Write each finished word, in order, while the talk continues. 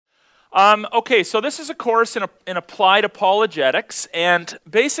Okay, so this is a course in applied apologetics, and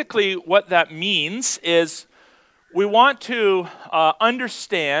basically what that means is we want to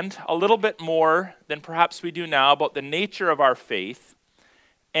understand a little bit more than perhaps we do now about the nature of our faith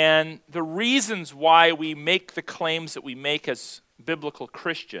and the reasons why we make the claims that we make as biblical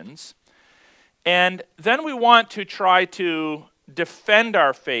Christians. And then we want to try to defend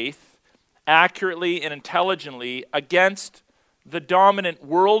our faith accurately and intelligently against the dominant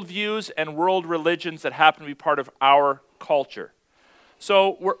worldviews and world religions that happen to be part of our culture.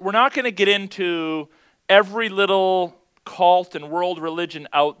 So we're not going to get into every little cult and world religion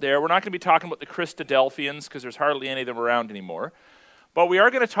out there. We're not going to be talking about the Christadelphians because there's hardly any of them around anymore. But we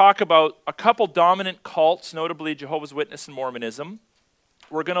are going to talk about a couple dominant cults, notably Jehovah's Witness and Mormonism.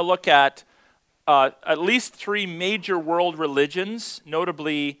 We're going to look at least three major world religions,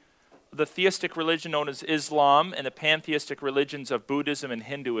 notably the theistic religion known as Islam and the pantheistic religions of Buddhism and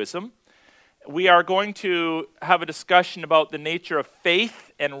Hinduism. We are going to have a discussion about the nature of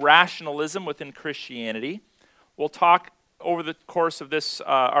faith and rationalism within Christianity. We'll talk over the course of this,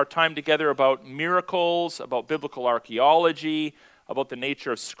 our time together, about miracles, about biblical archaeology, about the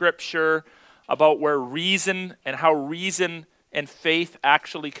nature of Scripture, about where reason and how reason and faith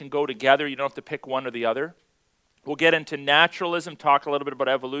actually can go together. You don't have to pick one or the other. We'll get into naturalism, talk a little bit about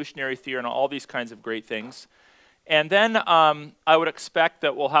evolutionary theory and all these kinds of great things. And then I would expect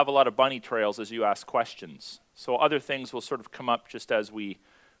that we'll have a lot of bunny trails as you ask questions. So other things will sort of come up just as we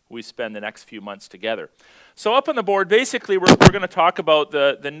spend the next few months together. So up on the board, basically we're going to talk about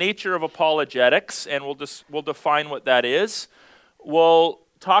the nature of apologetics, and we'll define what that is. We'll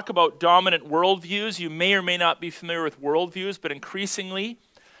talk about dominant worldviews. You may or may not be familiar with worldviews, but increasingly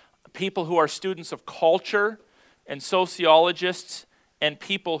people who are students of culture and sociologists and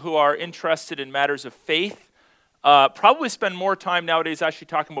people who are interested in matters of faith probably spend more time nowadays actually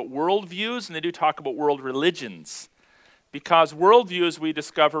talking about worldviews than they do talk about world religions, because worldviews, we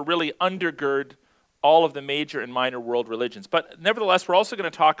discover, really undergird all of the major and minor world religions. But nevertheless, we're also going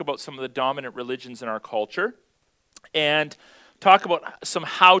to talk about some of the dominant religions in our culture and talk about some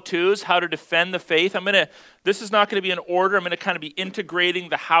how-tos, how to defend the faith. This is not going to be in order. I'm going to kind of be integrating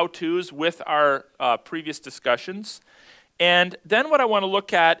the how-tos with our previous discussions. And then what I want to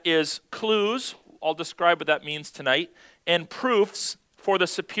look at is clues. I'll describe what that means tonight, and proofs for the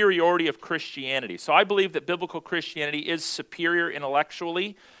superiority of Christianity. So I believe that biblical Christianity is superior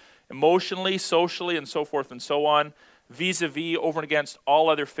intellectually, emotionally, socially, and so forth and so on, vis-a-vis over and against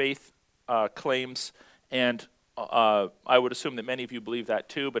all other faith claims. And I would assume that many of you believe that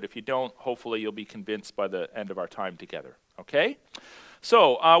too, but if you don't, hopefully you'll be convinced by the end of our time together. Okay?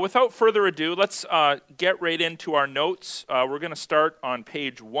 So without further ado, let's get right into our notes. We're going to start on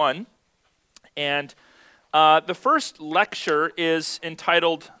page 1. And the first lecture is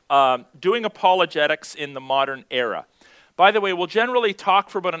entitled Doing Apologetics in the Modern Era. By the way, we'll generally talk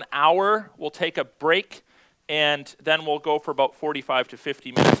for about an hour. We'll take a break, and then we'll go for about 45 to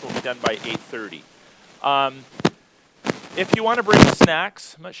 50 minutes. We'll be done by 8:30. If you want to bring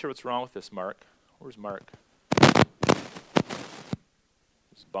snacks, I'm not sure what's wrong with this, Mark. Where's Mark?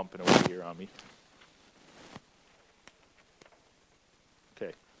 He's bumping over here on me.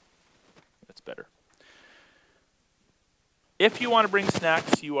 Okay, that's better. If you want to bring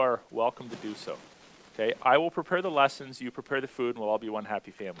snacks, you are welcome to do so. Okay, I will prepare the lessons, you prepare the food, and we'll all be one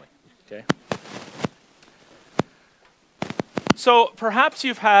happy family. Okay. So perhaps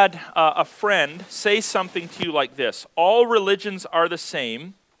you've had a friend say something to you like this: all religions are the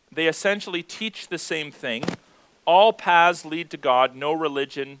same. They essentially teach the same thing. All paths lead to God. No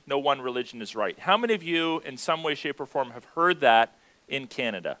one religion is right. How many of you, in some way, shape, or form, have heard that in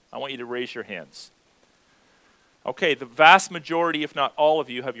Canada? I want you to raise your hands. Okay, the vast majority, if not all of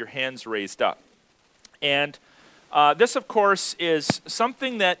you, have your hands raised up. And this, of course, is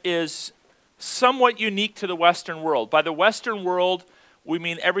something that is somewhat unique to the Western world. By the Western world, we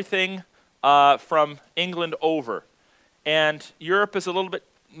mean everything from England over. And Europe is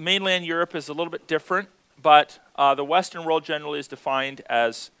mainland Europe is a little bit different, but the Western world generally is defined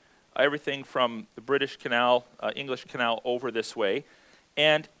as everything from the British Canal, English Canal over this way.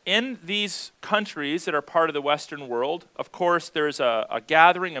 And in these countries that are part of the Western world, of course, there's a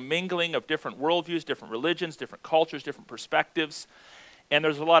gathering, a mingling of different worldviews, different religions, different cultures, different perspectives. And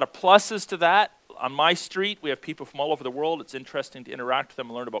there's a lot of pluses to that. On my street, we have people from all over the world. It's interesting to interact with them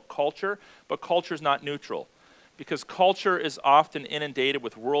and learn about culture. But culture is not neutral, because culture is often inundated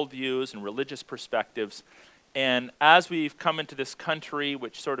with worldviews and religious perspectives. And as we've come into this country,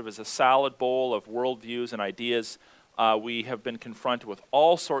 which sort of is a salad bowl of worldviews and ideas, we have been confronted with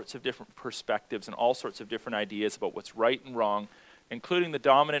all sorts of different perspectives and all sorts of different ideas about what's right and wrong, including the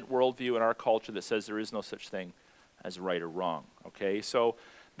dominant worldview in our culture that says there is no such thing as right or wrong. Okay, so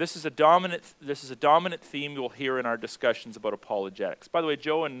this is a dominant theme you'll hear in our discussions about apologetics. By the way,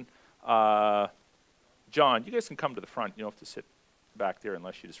 Joe and John, you guys can come to the front. You don't have to sit back there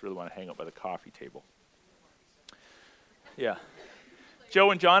unless you just really want to hang out by the coffee table. Yeah.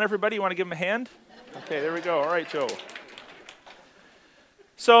 Joe and John, everybody, you want to give them a hand? Okay, there we go. All right, Joe.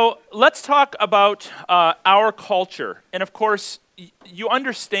 So let's talk about our culture. And of course, you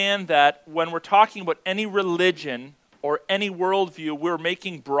understand that when we're talking about any religion or any worldview, we're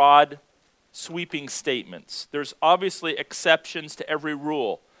making broad, sweeping statements. There's obviously exceptions to every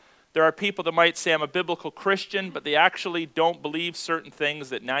rule. There are people that might say, I'm a biblical Christian, but they actually don't believe certain things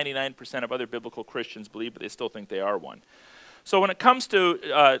that 99% of other biblical Christians believe, but they still think they are one. So when it comes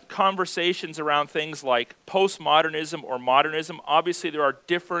to conversations around things like postmodernism or modernism, obviously there are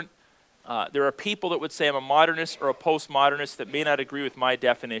people that would say I'm a modernist or a postmodernist that may not agree with my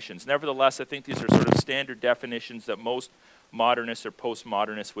definitions. Nevertheless, I think these are sort of standard definitions that most modernists or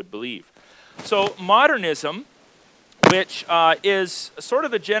postmodernists would believe. So modernism, which is sort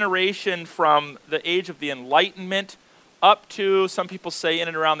of the generation from the age of the Enlightenment up to, some people say, in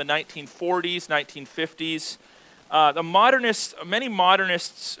and around the 1940s, 1950s. Many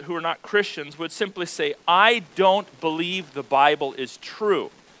modernists who are not Christians would simply say, I don't believe the Bible is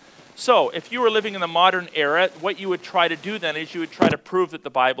true. So if you were living in the modern era, what you would try to do then is you would try to prove that the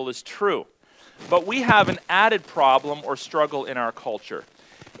Bible is true. But we have an added problem or struggle in our culture.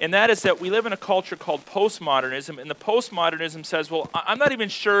 And that is that we live in a culture called postmodernism, and the postmodernism says, well, I'm not even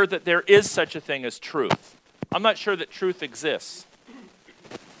sure that there is such a thing as truth. I'm not sure that truth exists.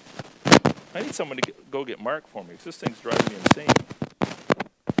 I need someone to go get Mark for me, because this thing's driving me insane.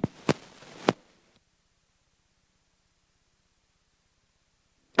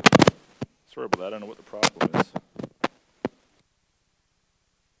 Sorry about that, I don't know what the problem is.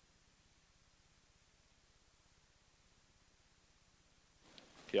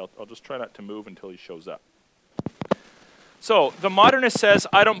 Okay, I'll just try not to move until he shows up. So, the modernist says,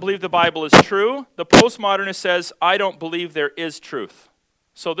 I don't believe the Bible is true. The postmodernist says, I don't believe there is truth.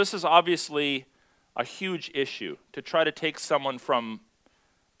 So this is obviously a huge issue, to try to take someone from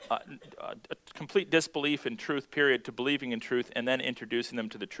a complete disbelief in truth, period, to believing in truth, and then introducing them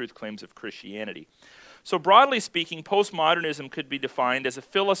to the truth claims of Christianity. So broadly speaking, postmodernism could be defined as a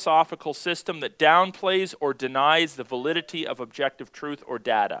philosophical system that downplays or denies the validity of objective truth or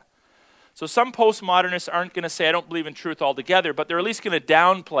data. So some postmodernists aren't going to say, I don't believe in truth altogether, but they're at least going to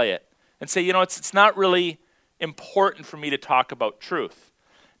downplay it and say, you know, it's not really important for me to talk about truth.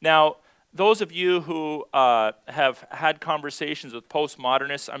 Now, those of you who have had conversations with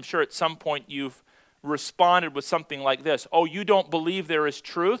postmodernists, I'm sure at some point you've responded with something like this. Oh, you don't believe there is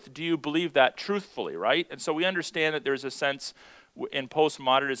truth? Do you believe that truthfully, right? And so we understand that there's a sense in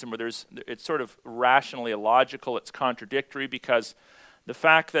postmodernism where it's sort of rationally illogical, it's contradictory, because the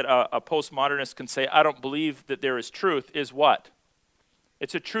fact that a postmodernist can say, I don't believe that there is truth, is what?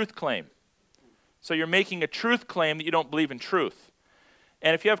 It's a truth claim. So you're making a truth claim that you don't believe in truth.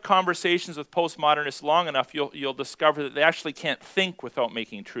 And if you have conversations with postmodernists long enough, you'll discover that they actually can't think without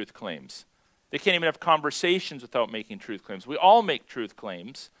making truth claims. They can't even have conversations without making truth claims. We all make truth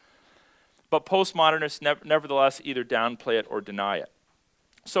claims, but postmodernists nevertheless either downplay it or deny it.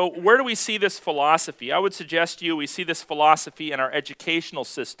 So where do we see this philosophy? I would suggest to you we see this philosophy in our educational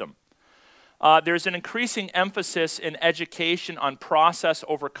system. There's an increasing emphasis in education on process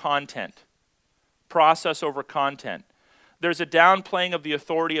over content. Process over content. There's a downplaying of the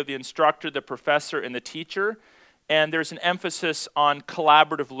authority of the instructor, the professor, and the teacher, and there's an emphasis on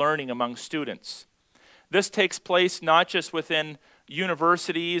collaborative learning among students. This takes place not just within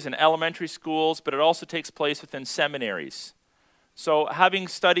universities and elementary schools, but it also takes place within seminaries. So having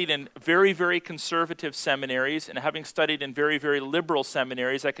studied in very, very conservative seminaries and having studied in very, very liberal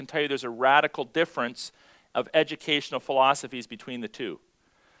seminaries, I can tell you there's a radical difference of educational philosophies between the two.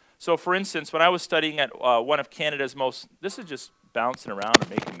 So for instance, when I was studying at one of Canada's most, this is just bouncing around and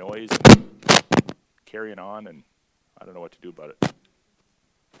making noise and carrying on, and I don't know what to do about it.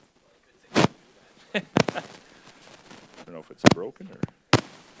 I don't know if it's broken or...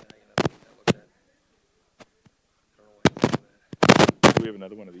 Do we have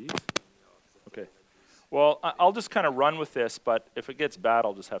another one of these? Okay. Well, I'll just kind of run with this, but if it gets bad,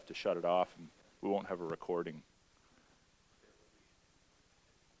 I'll just have to shut it off, and we won't have a recording.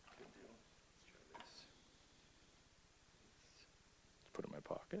 Put it in my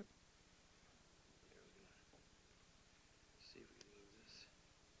pocket.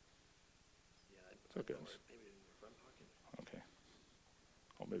 It's okay. Okay.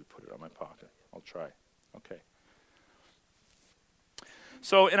 I'll maybe put it on my pocket. I'll try. Okay.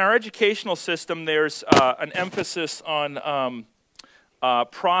 So in our educational system, there's an emphasis on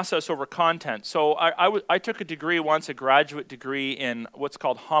process over content. So I took a degree once, a graduate degree in what's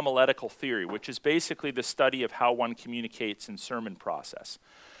called homiletical theory, which is basically the study of how one communicates in sermon process,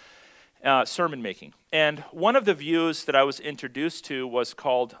 sermon making. And one of the views that I was introduced to was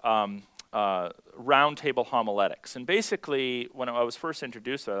called roundtable homiletics. And basically, when I was first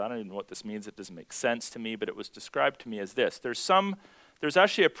introduced to it, I don't even know what this means, it doesn't make sense to me, but it was described to me as this. There's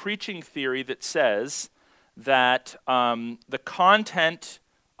actually a preaching theory that says that the content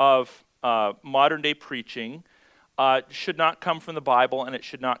of modern-day preaching should not come from the Bible, and it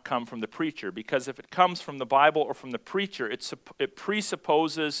should not come from the preacher, because if it comes from the Bible or from the preacher, it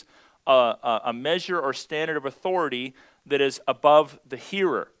presupposes a measure or standard of authority that is above the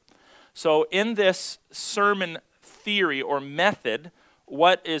hearer. So in this sermon theory or method,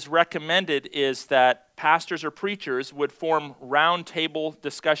 what is recommended is that pastors or preachers would form round table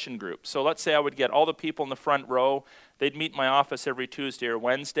discussion groups. So let's say I would get all the people in the front row. They'd meet in my office every Tuesday or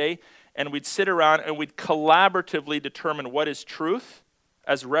Wednesday, and we'd sit around and we'd collaboratively determine what is truth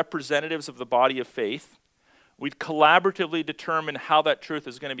as representatives of the body of faith. We'd collaboratively determine how that truth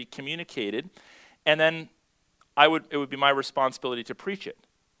is going to be communicated, and then it would be my responsibility to preach it.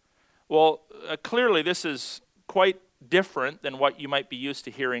 Well, clearly this is quite different than what you might be used to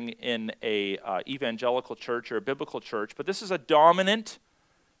hearing in a evangelical church or a biblical church, but this is a dominant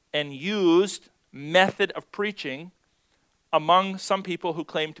and used method of preaching among some people who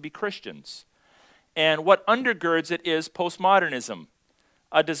claim to be Christians. And what undergirds it is postmodernism,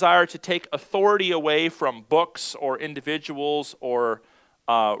 a desire to take authority away from books or individuals or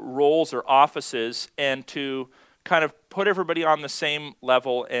roles or offices, and to kind of put everybody on the same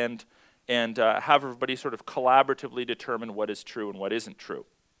level and have everybody sort of collaboratively determine what is true and what isn't true.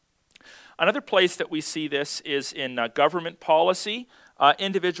 Another place that we see this is in government policy,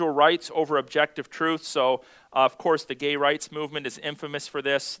 individual rights over objective truth. So, of course, the gay rights movement is infamous for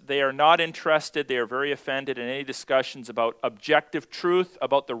this. They are not interested, they are very offended in any discussions about objective truth,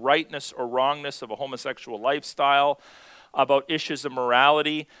 about the rightness or wrongness of a homosexual lifestyle, about issues of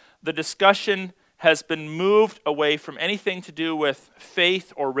morality. The discussion has been moved away from anything to do with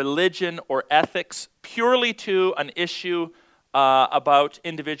faith or religion or ethics, purely to an issue about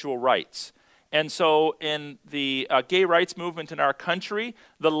individual rights. And so in the gay rights movement in our country,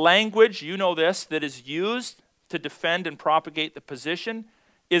 the language, you know this, that is used to defend and propagate the position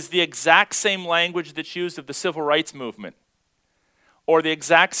is the exact same language that's used of the civil rights movement, or the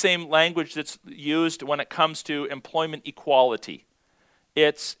exact same language that's used when it comes to employment equality.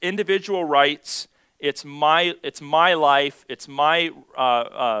 It's individual rights. It's my life. It's my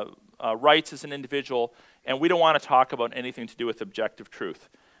rights as an individual, and we don't want to talk about anything to do with objective truth.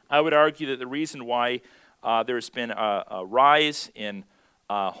 I would argue that the reason why there's been a rise in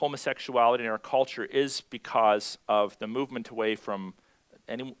homosexuality in our culture is because of the movement away from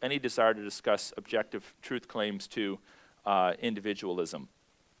any desire to discuss objective truth claims to individualism.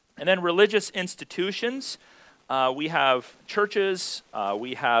 And then religious institutions. We have churches,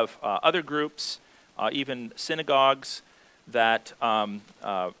 we have other groups, even synagogues that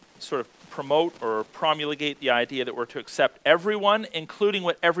sort of promote or promulgate the idea that we're to accept everyone, including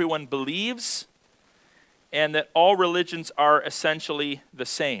what everyone believes, and that all religions are essentially the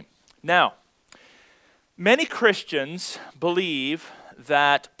same. Now, many Christians believe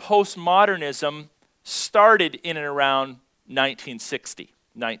that postmodernism started in and around 1960,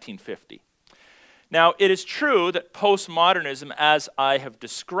 1950. Now, it is true that postmodernism, as I have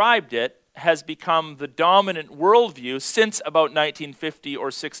described it, has become the dominant worldview since about 1950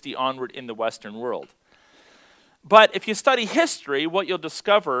 or 60 onward in the Western world. But if you study history, what you'll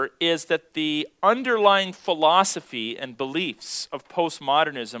discover is that the underlying philosophy and beliefs of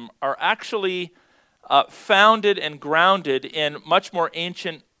postmodernism are actually founded and grounded in much more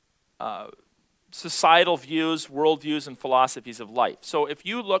ancient societal views, worldviews, and philosophies of life. So if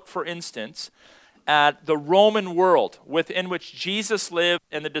you look, for instance, at the Roman world within which Jesus lived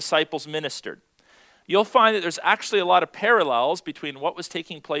and the disciples ministered, you'll find that there's actually a lot of parallels between what was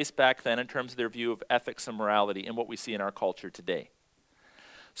taking place back then in terms of their view of ethics and morality and what we see in our culture today.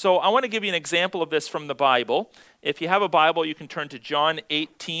 So I want to give you an example of this from the Bible. If you have a Bible, you can turn to John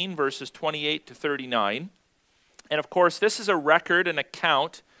 18, verses 28 to 39. And of course, this is a record, an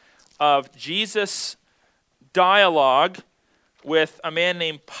account of Jesus' dialogue with a man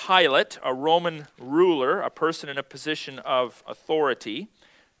named Pilate, a Roman ruler, a person in a position of authority,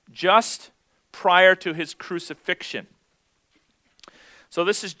 just prior to his crucifixion. So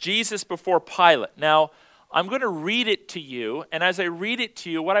this is Jesus before Pilate. Now, I'm going to read it to you, and as I read it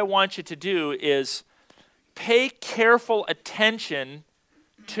to you, what I want you to do is pay careful attention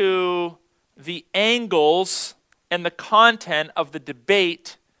to the angles and the content of the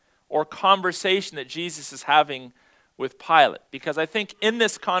debate or conversation that Jesus is having with Pilate. Because I think in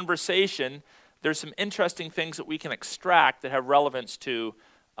this conversation, there's some interesting things that we can extract that have relevance to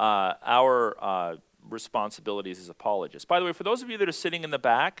our responsibilities as apologists. By the way, for those of you that are sitting in the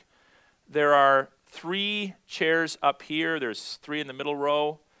back, there are 3 chairs up here. There's 3 in the middle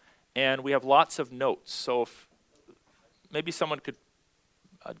row, and we have lots of notes. So if maybe someone could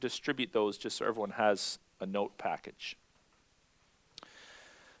distribute those just so everyone has a note package.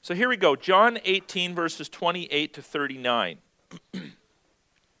 So here we go, John 18, verses 28 to 39.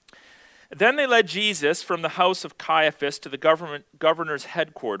 Then they led Jesus from the house of Caiaphas to the governor's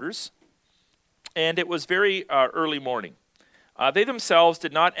headquarters, and it was very early morning. They themselves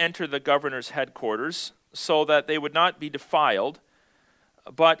did not enter the governor's headquarters so that they would not be defiled,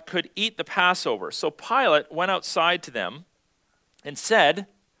 but could eat the Passover. So Pilate went outside to them and said,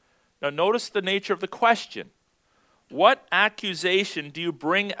 now notice the nature of the question. What accusation do you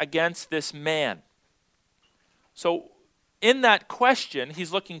bring against this man? So in that question,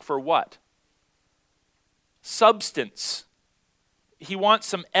 he's looking for what? Substance. He wants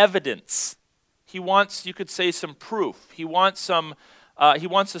some evidence. He wants, you could say, some proof. He wants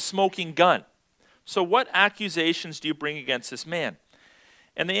a smoking gun. So what accusations do you bring against this man?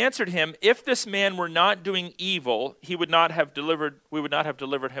 And they answered him, if this man were not doing evil, we would not have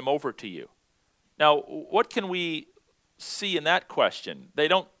delivered him over to you. Now, what can we see in that question? They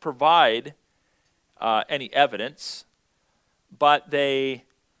don't provide any evidence, but they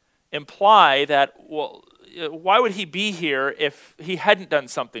imply that, well, why would he be here if he hadn't done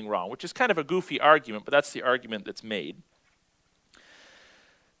something wrong? Which is kind of a goofy argument, but that's the argument that's made.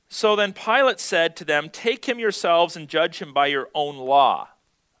 So then Pilate said to them, take him yourselves and judge him by your own law.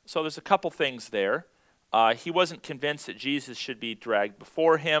 So there's a couple things there. He wasn't convinced that Jesus should be dragged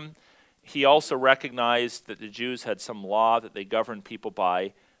before him. He also recognized that the Jews had some law that they governed people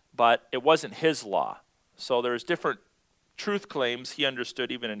by, but it wasn't his law. So there's different truth claims he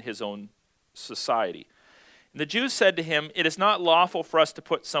understood even in his own society. And the Jews said to him, it is not lawful for us to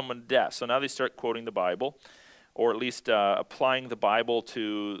put someone to death. So now they start quoting the Bible, or at least applying the Bible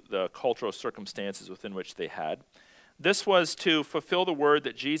to the cultural circumstances within which they had. This was to fulfill the word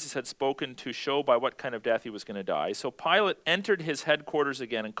that Jesus had spoken to show by what kind of death he was going to die. So Pilate entered his headquarters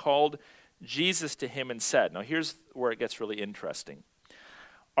again and called Jesus to him and said, now here's where it gets really interesting.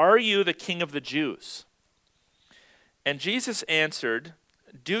 Are you the king of the Jews? And Jesus answered,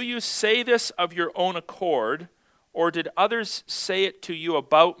 do you say this of your own accord, or did others say it to you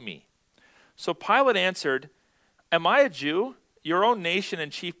about me? So Pilate answered, am I a Jew? Your own nation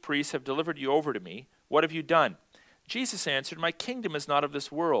and chief priests have delivered you over to me. What have you done? Jesus answered, my kingdom is not of this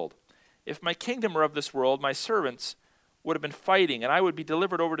world. If my kingdom were of this world, my servants would have been fighting, and I would be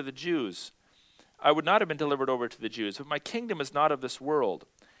delivered over to the Jews. I would not have been delivered over to the Jews, but my kingdom is not of this world.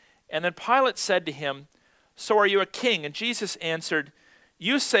 And then Pilate said to him, so are you a king? And Jesus answered,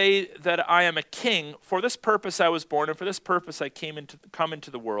 you say that I am a king. For this purpose I was born, and for this purpose I come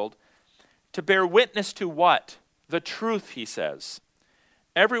into the world, to bear witness to what? The truth, he says.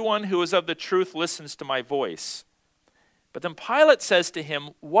 Everyone who is of the truth listens to my voice. But then Pilate says to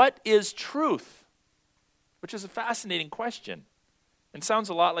him, what is truth? Which is a fascinating question and sounds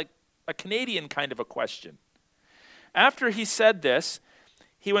a lot like a Canadian kind of a question. After he said this,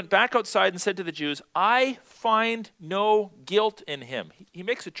 he went back outside and said to the Jews, I find no guilt in him. He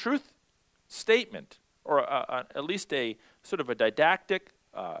makes a truth statement, or at least a sort of a didactic,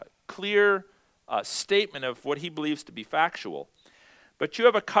 clear statement of what he believes to be factual. But you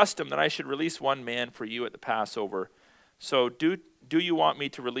have a custom that I should release one man for you at the Passover. So do you want me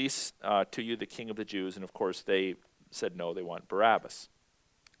to release to you the king of the Jews? And of course they said no, they want Barabbas.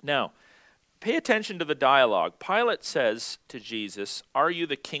 Now, pay attention to the dialogue. Pilate says to Jesus, are you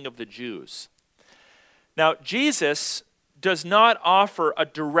the king of the Jews? Now, Jesus does not offer a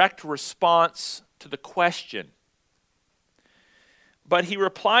direct response to the question, but he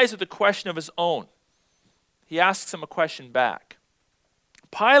replies with a question of his own. He asks him a question back.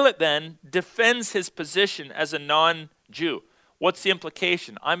 Pilate then defends his position as a non-Jew. What's the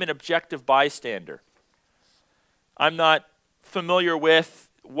implication? I'm an objective bystander. I'm not familiar with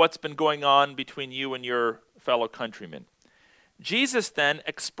what's been going on between you and your fellow countrymen. Jesus then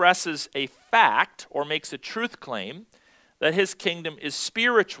expresses a fact or makes a truth claim that his kingdom is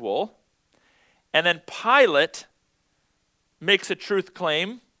spiritual, and then Pilate makes a truth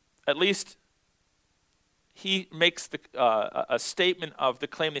claim, at least he makes a statement of the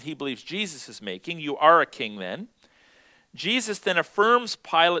claim that he believes Jesus is making. You are a king then. Jesus then affirms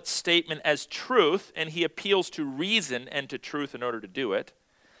Pilate's statement as truth, and he appeals to reason and to truth in order to do it.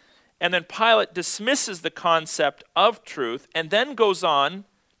 And then Pilate dismisses the concept of truth and then goes on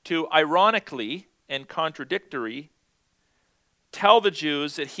to, ironically and contradictory, tell the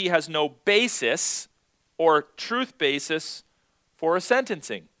Jews that he has no basis or truth basis for a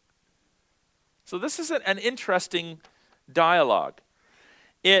sentencing. So this is an interesting dialogue.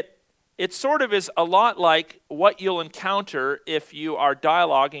 It sort of is a lot like what you'll encounter if you are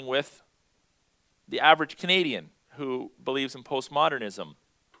dialoguing with the average Canadian who believes in postmodernism.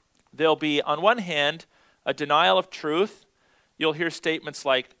 There'll be, on one hand, a denial of truth. You'll hear statements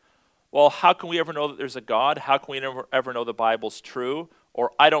like, well, how can we ever know that there's a God? How can we ever know the Bible's true?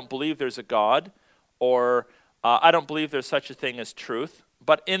 Or, I don't believe there's a God. Or, I don't believe there's such a thing as truth.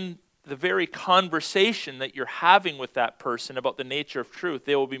 But in the very conversation that you're having with that person about the nature of truth,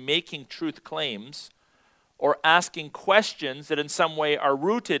 they will be making truth claims or asking questions that in some way are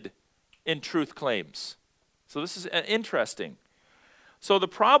rooted in truth claims. So this is interesting. So the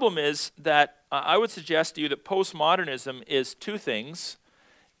problem is that I would suggest to you that postmodernism is two things.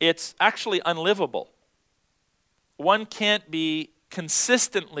 It's actually unlivable. One can't be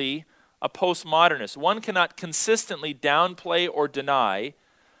consistently a postmodernist. One cannot consistently downplay or deny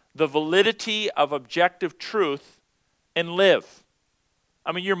the validity of objective truth and live.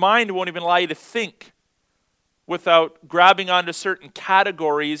 I mean, your mind won't even allow you to think without grabbing onto certain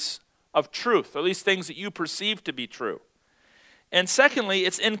categories of truth, or at least things that you perceive to be true. And secondly,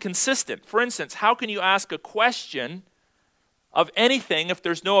 it's inconsistent. For instance, how can you ask a question of anything if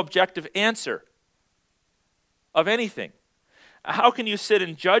there's no objective answer of anything? How can you sit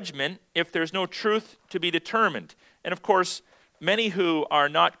in judgment if there's no truth to be determined? And of course, many who are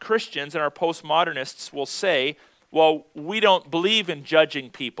not Christians and are postmodernists will say, well, we don't believe in judging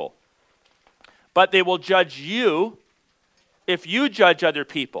people. But they will judge you if you judge other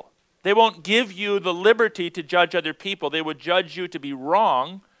people. They won't give you the liberty to judge other people. They would judge you to be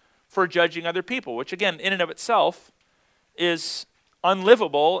wrong for judging other people, which again, in and of itself, is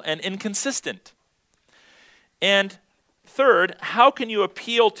unlivable and inconsistent. And third, how can you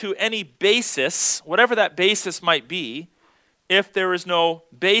appeal to any basis, whatever that basis might be, if there is no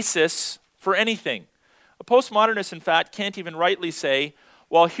basis for anything? A postmodernist, in fact, can't even rightly say,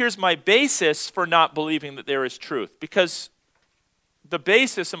 well, here's my basis for not believing that there is truth, because the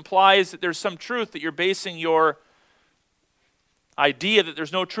basis implies that there's some truth that you're basing your idea that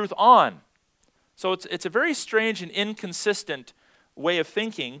there's no truth on. So it's a very strange and inconsistent way of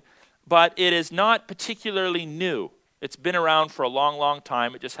thinking, but it is not particularly new. It's been around for a long, long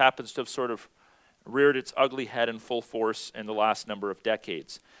time. It just happens to have sort of reared its ugly head in full force in the last number of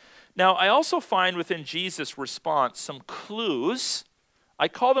decades. Now, I also find within Jesus' response some clues. I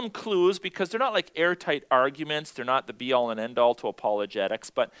call them clues because they're not like airtight arguments. They're not the be-all and end-all to apologetics,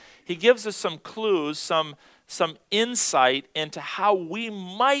 but he gives us some clues, some insight into how we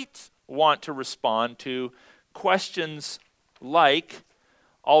might want to respond to questions like,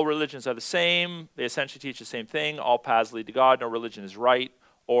 all religions are the same, they essentially teach the same thing, all paths lead to God, no religion is right,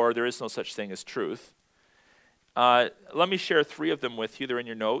 or there is no such thing as truth. Let me share three of them with you. They're in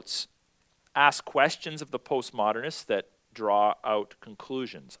your notes. Ask questions of the postmodernists that draw out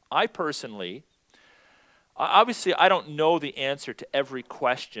conclusions. I personally, obviously I don't know the answer to every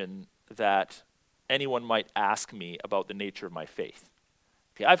question that anyone might ask me about the nature of my faith.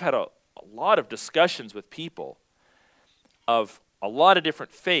 Okay, I've had a lot of discussions with people of a lot of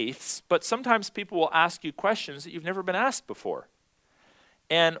different faiths, but sometimes people will ask you questions that you've never been asked before.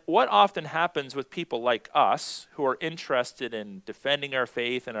 And what often happens with people like us who are interested in defending our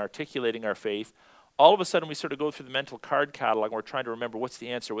faith and articulating our faith, all of a sudden we sort of go through the mental card catalog and we're trying to remember what's the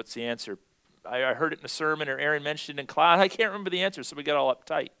answer. I heard it in a sermon or Aaron mentioned it in class. I can't remember the answer, so we get all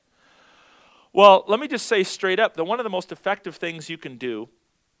uptight. Well, let me just say straight up that one of the most effective things you can do,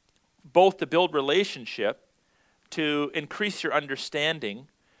 both to build relationship, to increase your understanding,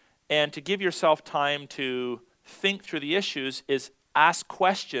 and to give yourself time to think through the issues is ask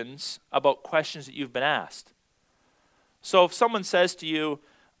questions about questions that you've been asked. So if someone says to you,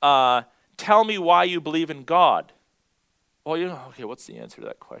 tell me why you believe in God. Well, okay, what's the answer to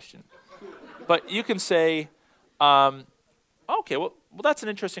that question? But you can say, okay, well, that's an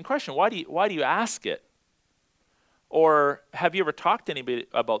interesting question. Why do you ask it? Or have you ever talked to anybody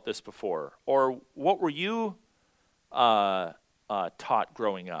about this before? Or what were you taught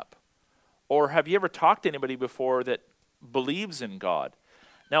growing up? Or have you ever talked to anybody before that believes in God?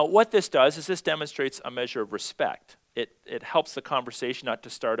 Now, what this does is this demonstrates a measure of respect. It helps the conversation not to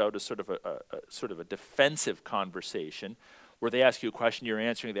start out as sort of a defensive conversation where they ask you a question, you're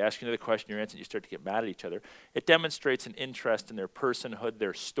answering, they ask you another question, you're answering, you start to get mad at each other. It demonstrates an interest in their personhood,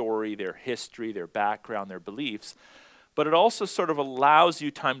 their story, their history, their background, their beliefs. but it also sort of allows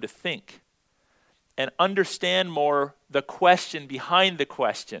you time to think and understand more the question behind the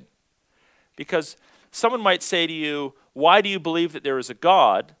question. Because someone might say to you, why do you believe that there is a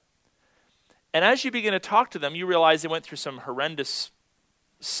God? And as you begin to talk to them, you realize they went through some horrendous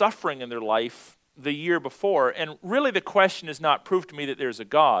suffering in their life the year before. And really the question is not, prove to me that there's a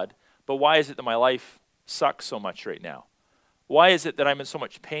God, but why is it that my life sucks so much right now? Why is it that I'm in so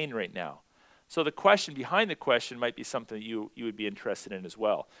much pain right now? So the question behind the question might be something that you would be interested in as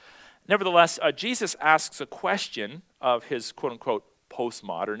well. Nevertheless, Jesus asks a question of his quote-unquote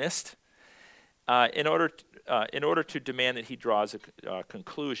postmodernist in order to demand that he draws a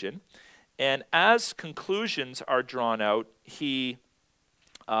conclusion. And as conclusions are drawn out, he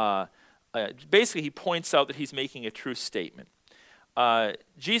basically points out that he's making a true statement.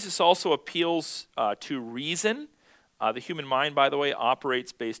 Jesus also appeals to reason. The human mind, by the way,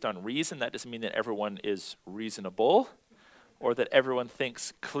 operates based on reason. That doesn't mean that everyone is reasonable or that everyone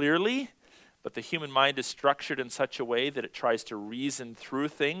thinks clearly, but the human mind is structured in such a way that it tries to reason through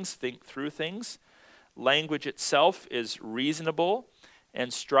things, think through things. Language itself is reasonable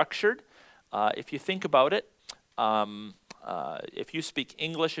and structured. If you think about it, if you speak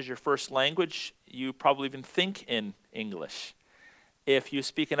English as your first language, you probably even think in English. If you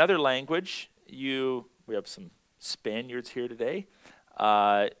speak another language, we have some Spaniards here today.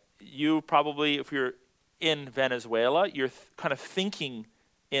 You probably, if you're in Venezuela, you're kind of thinking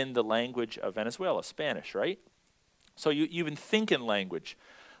in the language of Venezuela, Spanish, right? So you even think in language.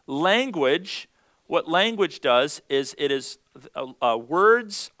 What language does is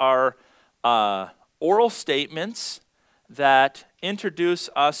words are oral statements that introduce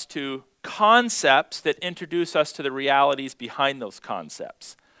us to concepts that introduce us to the realities behind those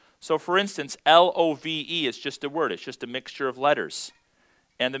concepts. So for instance, L-O-V-E is just a word. It's just a mixture of letters.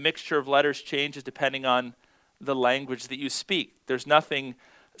 And the mixture of letters changes depending on the language that you speak. There's nothing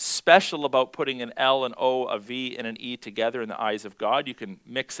special about putting an L, an O, a V, and an E together in the eyes of God. You can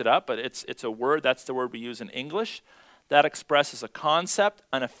mix it up, but it's a word. That's the word we use in English. That expresses a concept,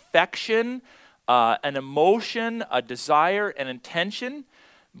 an affection, an emotion, a desire, an intention.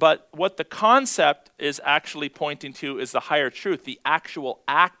 But what the concept is actually pointing to is the higher truth, the actual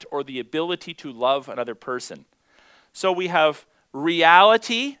act or the ability to love another person. So we have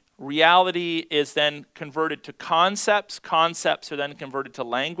reality. Reality is then converted to concepts. Concepts are then converted to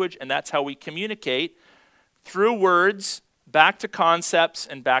language, and that's how we communicate through words, back to concepts,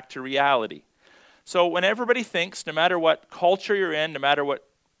 and back to reality. So when everybody thinks, no matter what culture you're in, no matter what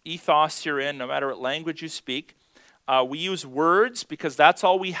ethos you're in, no matter what language you speak, we use words because that's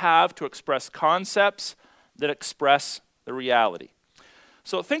all we have to express concepts that express the reality.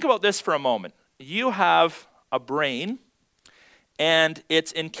 So think about this for a moment. You have a brain, and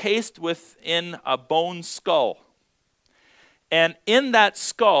it's encased within a bone skull. And in that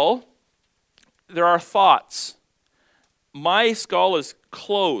skull, there are thoughts. My skull is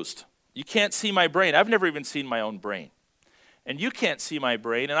closed. You can't see my brain. I've never even seen my own brain. And you can't see my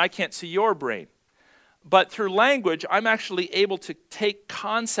brain, and I can't see your brain. But through language, I'm actually able to take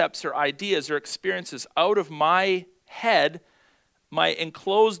concepts or ideas or experiences out of my head, my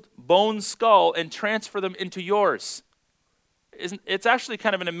enclosed bone skull, and transfer them into yours. It's actually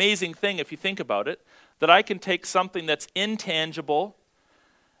kind of an amazing thing if you think about it, that I can take something that's intangible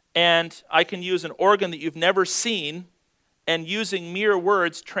and I can use an organ that you've never seen and using mere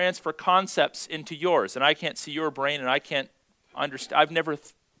words transfer concepts into yours. And I can't see your brain and I can't understand. I've never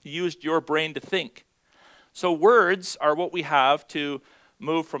used your brain to think. So words are what we have to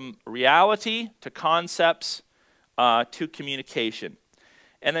move from reality to concepts to communication.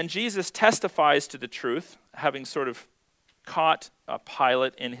 And then Jesus testifies to the truth, having sort of caught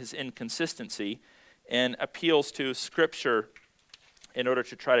Pilate in his inconsistency, and appeals to Scripture in order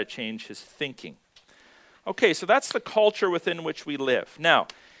to try to change his thinking. Okay, so that's the culture within which we live. Now,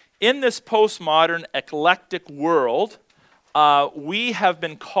 in this postmodern, eclectic world, we have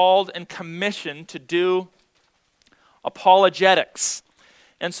been called and commissioned to do apologetics.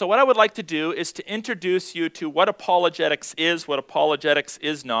 And so what I would like to do is to introduce you to what apologetics is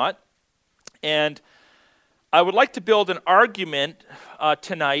not. And I would like to build an argument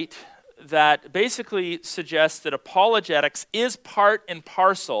tonight that basically suggests that apologetics is part and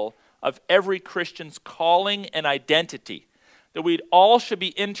parcel of every Christian's calling and identity, that we all should be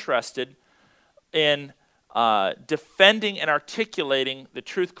interested in defending and articulating the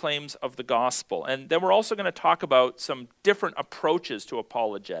truth claims of the gospel. And then we're also going to talk about some different approaches to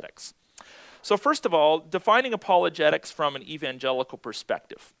apologetics. So first of all, defining apologetics from an evangelical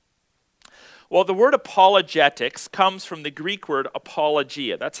perspective. Well, the word apologetics comes from the Greek word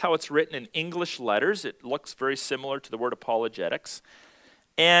apologia. That's how it's written in English letters. It looks very similar to the word apologetics.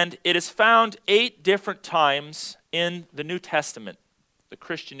 And it is found 8 different times in the New Testament, the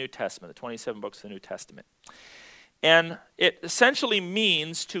Christian New Testament, the 27 books of the New Testament. And it essentially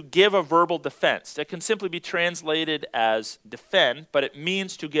means to give a verbal defense. It can simply be translated as defend, but it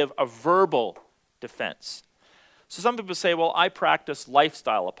means to give a verbal defense. So some people say, well, I practice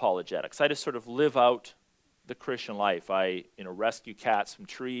lifestyle apologetics. I just sort of live out the Christian life. I rescue cats from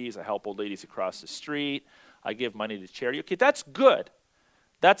trees. I help old ladies across the street. I give money to charity. Okay, that's good.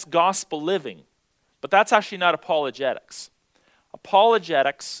 That's gospel living. But that's actually not apologetics.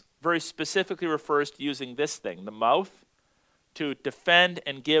 Apologetics very specifically refers to using this thing, the mouth, to defend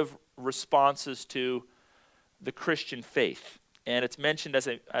and give responses to the Christian faith. And it's mentioned,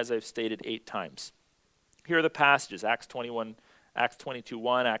 as I've stated, 8 times. Here are the passages: Acts 21, Acts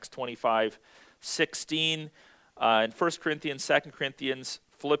 22:1, Acts 25:16, in 1 Corinthians, 2 Corinthians,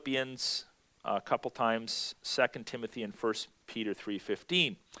 Philippians, a couple times, 2 Timothy, and 1 Peter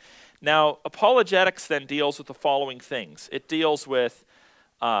 3:15. Now, apologetics then deals with the following things. It deals with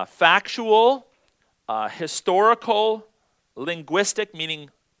factual, historical, linguistic,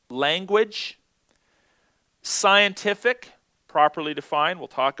 meaning language, scientific, properly defined. We'll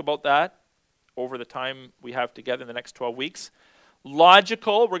talk about that over the time we have together in the next 12 weeks.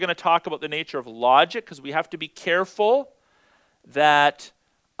 Logical, we're going to talk about the nature of logic, because we have to be careful that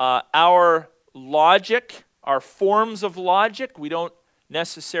our logic, our forms of logic, we don't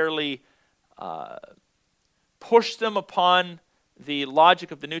necessarily push them upon the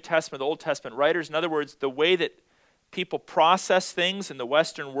logic of the New Testament, the Old Testament writers. In other words, the way that people process things in the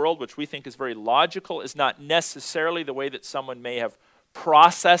Western world, which we think is very logical, is not necessarily the way that someone may have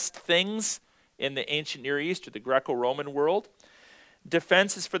processed things in the ancient Near East or the Greco-Roman world.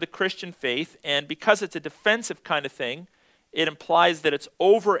 Defense is for the Christian faith, and because it's a defensive kind of thing, it implies that it's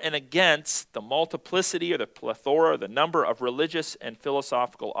over and against the multiplicity or the plethora or the number of religious and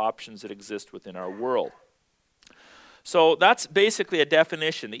philosophical options that exist within our world. So that's basically a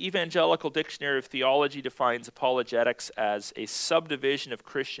definition. The Evangelical Dictionary of Theology defines apologetics as a subdivision of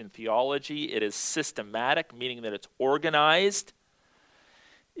Christian theology. It is systematic, meaning that it's organized.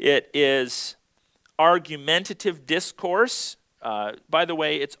 It is argumentative discourse. By the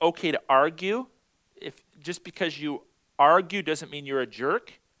way, it's okay to argue. Just because you argue doesn't mean you're a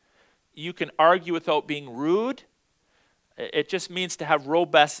jerk. You can argue without being rude. It just means to have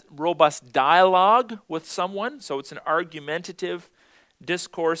robust dialogue with someone. So it's an argumentative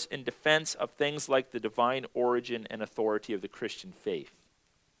discourse in defense of things like the divine origin and authority of the Christian faith.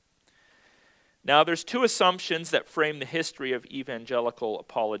 Now, there's 2 assumptions that frame the history of evangelical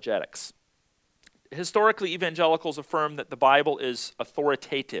apologetics. Historically, evangelicals affirm that the Bible is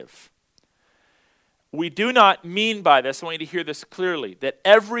authoritative. We do not mean by this, I want you to hear this clearly, that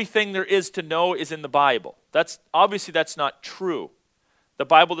everything there is to know is in the Bible. That's not true. The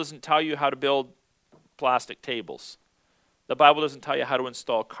Bible doesn't tell you how to build plastic tables. The Bible doesn't tell you how to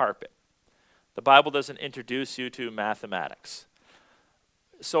install carpet. The Bible doesn't introduce you to mathematics.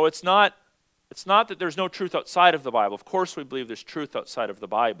 So it's not that there's no truth outside of the Bible. Of course we believe there's truth outside of the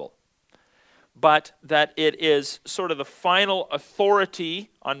Bible. But that it is sort of the final authority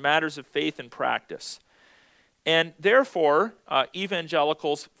on matters of faith and practice. And therefore,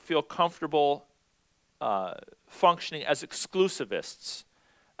 evangelicals feel comfortable functioning as exclusivists.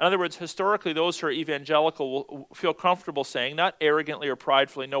 In other words, historically, those who are evangelical will feel comfortable saying, not arrogantly or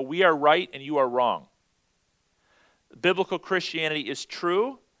pridefully, no, we are right and you are wrong. Biblical Christianity is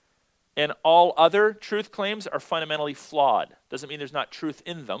true, and all other truth claims are fundamentally flawed. Doesn't mean there's not truth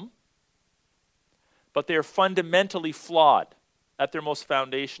in them, but they are fundamentally flawed at their most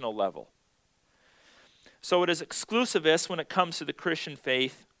foundational level. So it is exclusivist when it comes to the Christian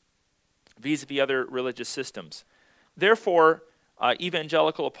faith vis-a-vis other religious systems. Therefore,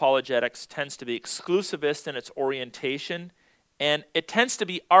 evangelical apologetics tends to be exclusivist in its orientation, and it tends to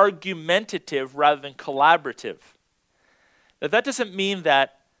be argumentative rather than collaborative. Now, that doesn't mean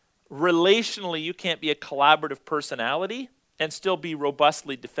that relationally you can't be a collaborative personality and still be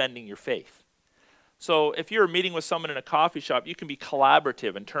robustly defending your faith. So if you're meeting with someone in a coffee shop, you can be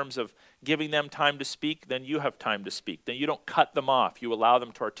collaborative in terms of giving them time to speak, then you have time to speak. Then you don't cut them off. You allow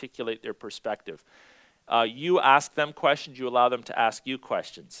them to articulate their perspective. You ask them questions, you allow them to ask you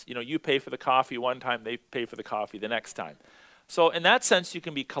questions. You pay for the coffee one time, they pay for the coffee the next time. So in that sense, you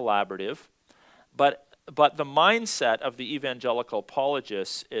can be collaborative, but the mindset of the evangelical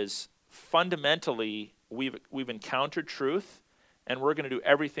apologists is fundamentally we've encountered truth, and we're going to do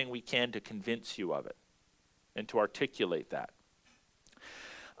everything we can to convince you of it and to articulate that.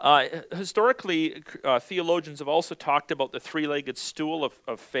 Historically, theologians have also talked about the three-legged stool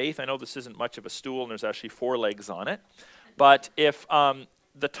of faith. I know this isn't much of a stool, and there's actually 4 legs on it. But if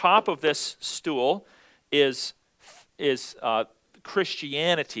the top of this stool is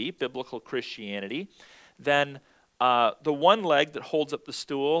Christianity, biblical Christianity, then the one leg that holds up the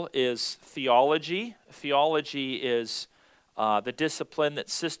stool is theology. Theology is the discipline that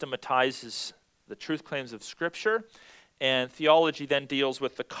systematizes the truth claims of Scripture. And theology then deals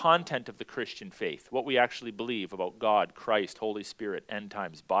with the content of the Christian faith, what we actually believe about God, Christ, Holy Spirit, end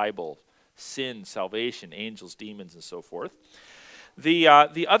times, Bible, sin, salvation, angels, demons, and so forth. The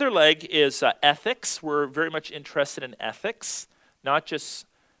other leg is ethics. We're very much interested in ethics, not just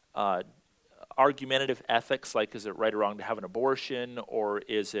argumentative ethics, like is it right or wrong to have an abortion, or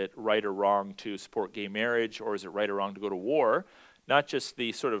is it right or wrong to support gay marriage, or is it right or wrong to go to war? Not just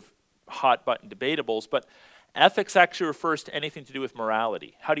the sort of hot-button debatables, but ethics actually refers to anything to do with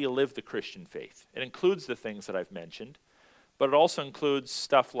morality. How do you live the Christian faith? It includes the things that I've mentioned, but it also includes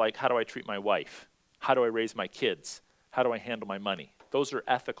stuff like how do I treat my wife? How do I raise my kids? How do I handle my money? Those are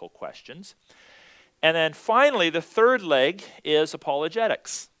ethical questions. And then finally, the third leg is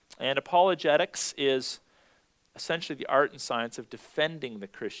apologetics. And apologetics is essentially the art and science of defending the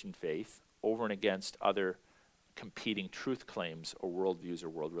Christian faith over and against other competing truth claims or worldviews or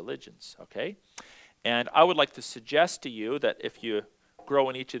world religions, okay? And I would like to suggest to you that if you grow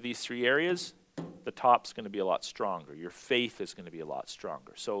in each of these 3 areas, the top's going to be a lot stronger. Your faith is going to be a lot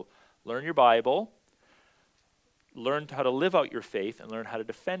stronger. So learn your Bible, learn how to live out your faith, and learn how to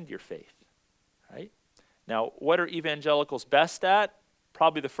defend your faith, right? Now, what are evangelicals best at?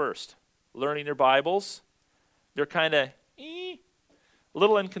 Probably the first. Learning their Bibles. They're kind of a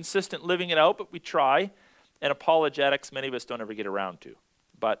little inconsistent living it out, but we try. And apologetics, many of us don't ever get around to.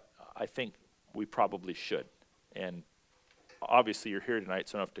 But I think we probably should. And obviously you're here tonight,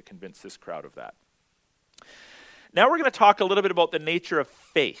 so I don't have to convince this crowd of that. Now we're going to talk a little bit about the nature of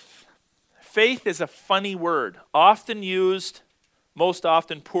faith. Faith is a funny word, often used, most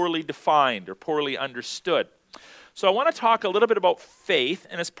often poorly defined or poorly understood. So I want to talk a little bit about faith,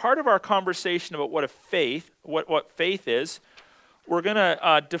 and as part of our conversation about what faith is, we're going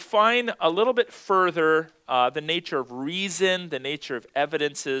to define a little bit further the nature of reason, the nature of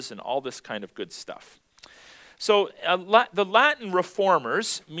evidences, and all this kind of good stuff. So the Latin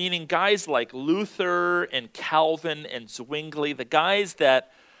reformers, meaning guys like Luther and Calvin and Zwingli, the guys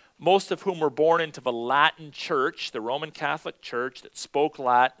that most of whom were born into the Latin church, the Roman Catholic Church that spoke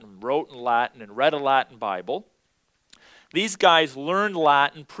Latin, wrote in Latin, and read a Latin Bible. These guys learned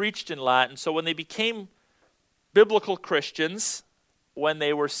Latin, preached in Latin, so when they became biblical Christians, when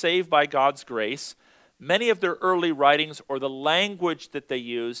they were saved by God's grace, many of their early writings or the language that they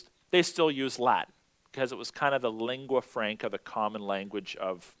used, they still use Latin because it was kind of the lingua franca, the common language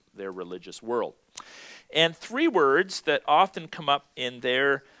of their religious world. And 3 words that often come up in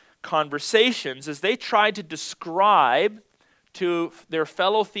their conversations as they tried to describe to their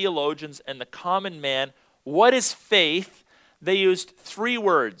fellow theologians and the common man what is faith, they used 3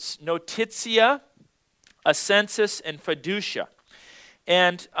 words: notitia, assensus, and fiducia.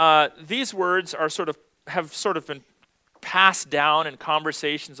 And these words are have been passed down in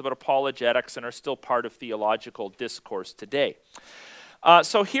conversations about apologetics and are still part of theological discourse today.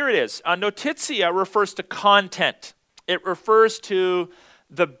 So here it is. Notitia refers to content. It refers to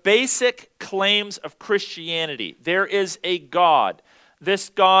the basic claims of Christianity. There is a God. This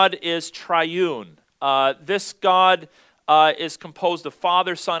God is triune. This God is composed of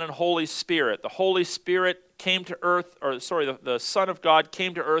Father, Son, and Holy Spirit. The Holy Spirit came to earth, the Son of God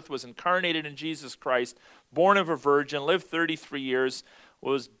came to earth, was incarnated in Jesus Christ, born of a virgin, lived 33 years,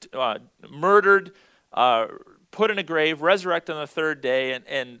 was murdered, put in a grave, resurrected on the 3rd day,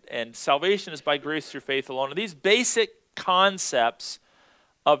 and salvation is by grace through faith alone. And these basic concepts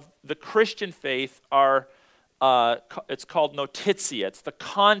of the Christian faith are, it's called notitia. It's the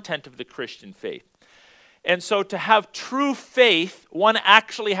content of the Christian faith. And so to have true faith, one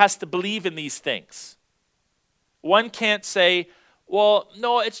actually has to believe in these things. One can't say, well,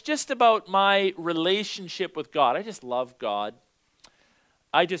 no, it's just about my relationship with God. I just love God.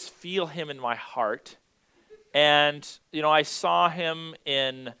 I just feel Him in my heart. And, I saw Him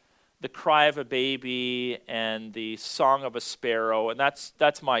in the cry of a baby and the song of a sparrow, and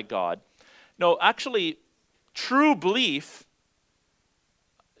that's my God. No, actually, true belief,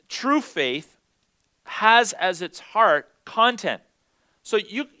 true faith, has as its heart content. So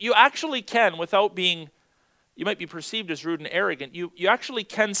you actually can, without being, you might be perceived as rude and arrogant, you actually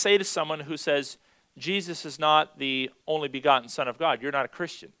can say to someone who says, Jesus is not the only begotten Son of God, you're not a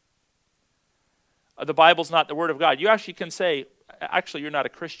Christian. The Bible's not the Word of God. You actually can say, actually, you're not a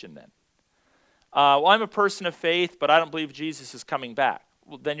Christian then. Well, I'm a person of faith, but I don't believe Jesus is coming back.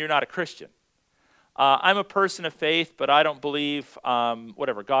 Well, then you're not a Christian. I'm a person of faith, but I don't believe,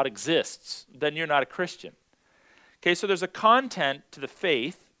 God exists. Then you're not a Christian. Okay, so there's a content to the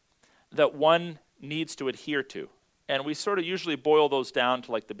faith that one needs to adhere to. And we sort of usually boil those down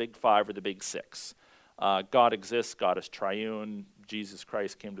to like the big five or the big six. God exists, God is triune, Jesus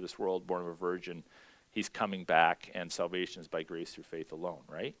Christ came to this world, born of a virgin, he's coming back, and salvation is by grace through faith alone,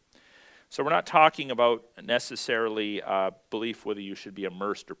 right? So we're not talking about necessarily belief whether you should be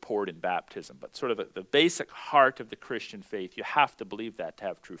immersed or poured in baptism, but sort of the basic heart of the Christian faith. You have to believe that to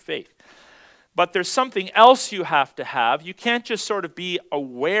have true faith. But there's something else you have to have. You can't just sort of be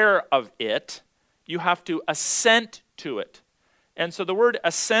aware of it. You have to assent to it. And so the word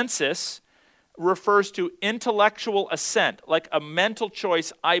assensus refers to intellectual assent, like a mental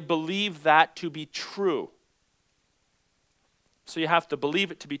choice. I believe that to be true. So you have to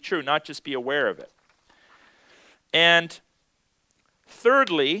believe it to be true, not just be aware of it. And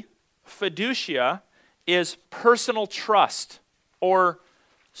thirdly, fiducia is personal trust or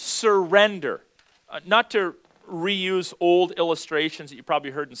surrender. Not to reuse old illustrations that you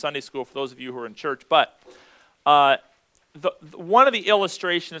probably heard in Sunday school for those of you who are in church, but one of the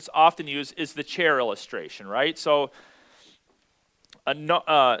illustrations that's often used is the chair illustration, right? So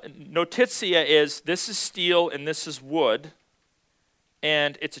notitia is, this is steel and this is wood,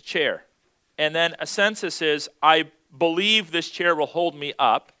 and it's a chair. And then assensus is, I believe this chair will hold me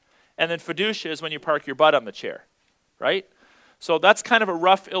up. And then fiducia is when you park your butt on the chair, right? So that's kind of a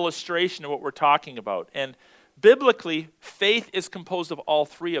rough illustration of what we're talking about. And biblically, faith is composed of all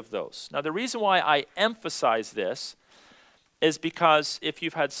three of those. Now, the reason why I emphasize this is because if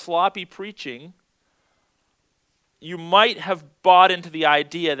you've had sloppy preaching, you might have bought into the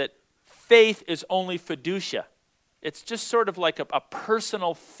idea that faith is only fiducia. It's just sort of like a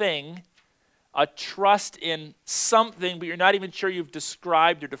personal thing, a trust in something, but you're not even sure you've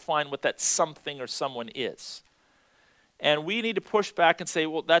described or defined what that something or someone is. And we need to push back and say,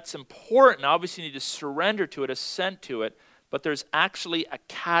 well, that's important. Obviously, you need to surrender to it, assent to it, but there's actually a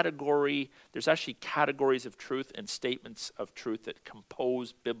category, there's actually categories of truth and statements of truth that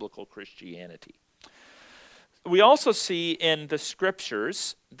compose biblical Christianity. We also see in the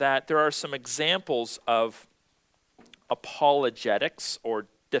scriptures that there are some examples of apologetics or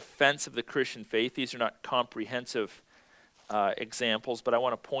defense of the Christian faith. These are not comprehensive examples, but I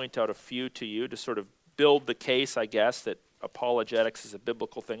want to point out a few to you to sort of build the case, I guess, that apologetics is a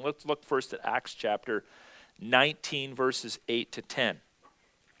biblical thing. Let's look first at Acts chapter 19, verses 8 to 10.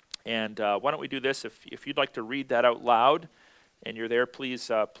 And why don't we do this? If you'd like to read that out loud and you're there, please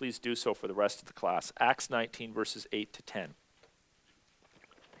do so for the rest of the class. Acts 19, verses 8 to 10.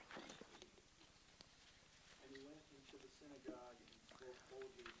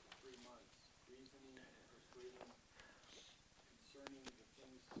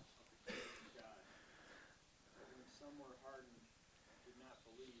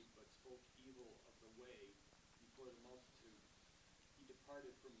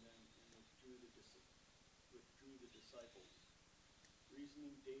 From them and withdrew the disciples,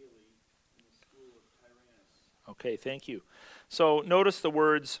 reasoning daily in the school of Tyrannus. Okay, thank you. So notice the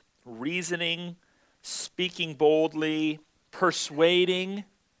words reasoning, speaking boldly, persuading.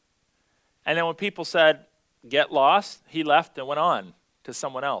 And then when people said, get lost, he left and went on to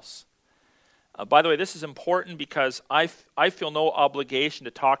someone else. By the way, this is important because I feel no obligation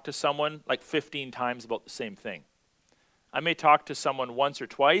to talk to someone like 15 times about the same thing. I may talk to someone once or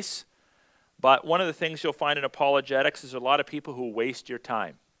twice, but one of the things you'll find in apologetics is a lot of people who waste your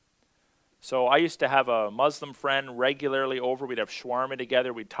time. So I used to have a Muslim friend regularly over. We'd have shawarma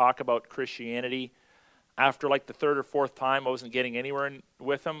together. We'd talk about Christianity. After like the third or fourth time, I wasn't getting anywhere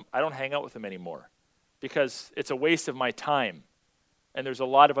with him. I don't hang out with him anymore because it's a waste of my time. And there's a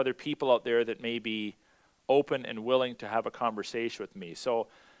lot of other people out there that may be open and willing to have a conversation with me. So,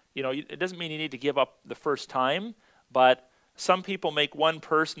 it doesn't mean you need to give up the first time, but some people make one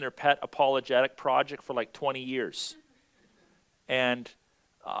person their pet apologetic project for like 20 years. And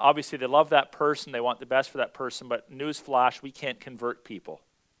obviously they love that person, they want the best for that person, but newsflash, we can't convert people.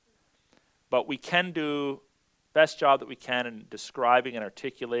 But we can do best job that we can in describing and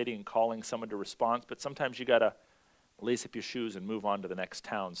articulating and calling someone to response, but sometimes you got to lace up your shoes and move on to the next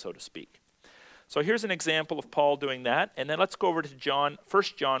town, so to speak. So here's an example of Paul doing that, and then let's go over to 1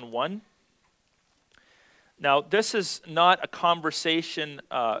 John 1. Now, this is not a conversation,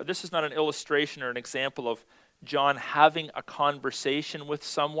 this is not an illustration or an example of John having a conversation with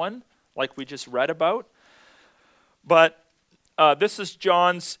someone like we just read about, but this is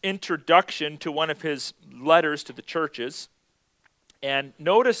John's introduction to one of his letters to the churches. And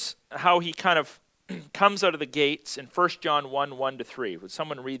notice how he kind of comes out of the gates in 1 John 1, 1-3. Would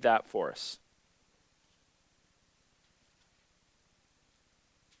someone read that for us?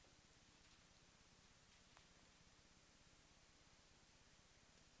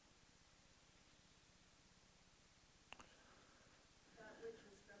 That which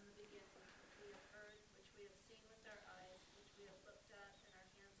was from the beginning, which we have heard, which we have seen with our eyes, which we have looked at and our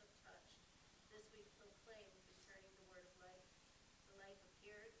hands have touched, this we proclaim concerning the word of life. The life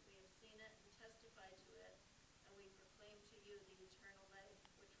appeared, we have seen it and testified to it, and we proclaim to you the eternal life,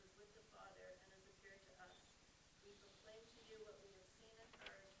 which was with the Father and has appeared to us. We proclaim to you what we have seen and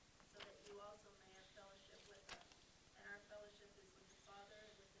heard, so that you also may have fellowship with us. And our fellowship is with the Father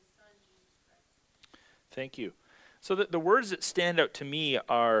and with his Son, Jesus Christ. Thank you. So the words that stand out to me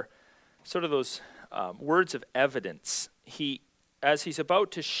are sort of those words of evidence. As he's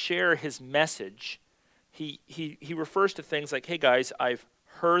about to share his message, he refers to things like, hey guys, I've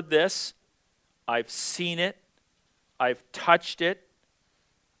heard this, I've seen it, I've touched it,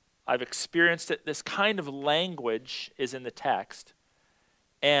 I've experienced it. This kind of language is in the text.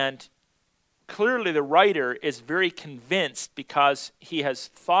 And clearly the writer is very convinced because he has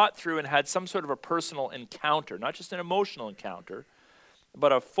thought through and had some sort of a personal encounter, not just an emotional encounter,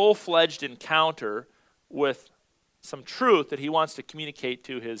 but a full-fledged encounter with some truth that he wants to communicate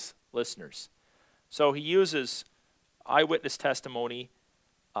to his listeners. So he uses eyewitness testimony,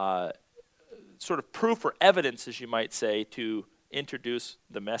 sort of proof or evidence, as you might say, to introduce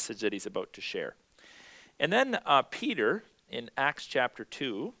the message that he's about to share. And then Peter, in Acts chapter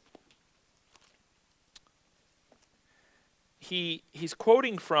 2, he's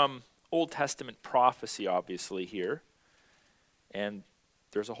quoting from Old Testament prophecy, obviously, here. And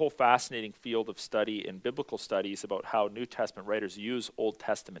there's a whole fascinating field of study in biblical studies about how New Testament writers use Old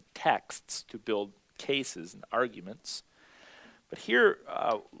Testament texts to build cases and arguments. But here,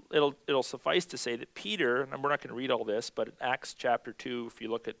 it'll suffice to say that Peter, and we're not going to read all this, but in Acts chapter 2, if you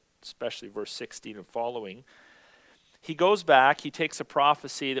look at especially verse 16 and following, he goes back, he takes a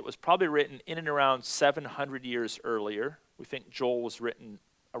prophecy that was probably written in and around 700 years earlier. We think Joel was written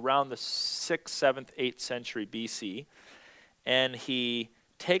around the 6th, 7th, 8th century BC. And he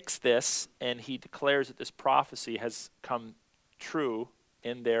takes this and he declares that this prophecy has come true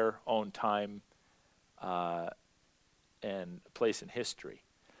in their own time and place in history.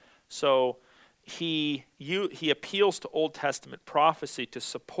 So he appeals to Old Testament prophecy to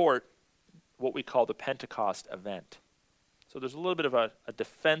support what we call the Pentecost event. So there's a little bit of a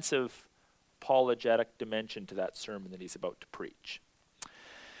defensive, apologetic dimension to that sermon that he's about to preach.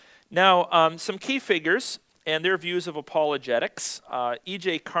 Now, some key figures and their views of apologetics.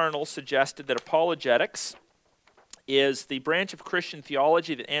 E.J. Carnell suggested that apologetics is the branch of Christian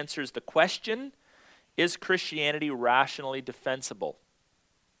theology that answers the question, is Christianity rationally defensible?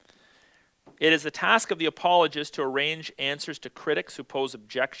 It is the task of the apologist to arrange answers to critics who pose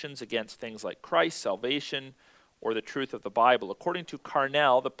objections against things like Christ, salvation, or the truth of the Bible. According to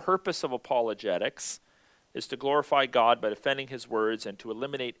Carnell, the purpose of apologetics is to glorify God by defending his words and to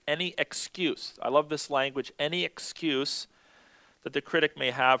eliminate any excuse. I love this language, any excuse that the critic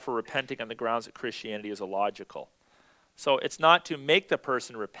may have for repenting on the grounds that Christianity is illogical. So it's not to make the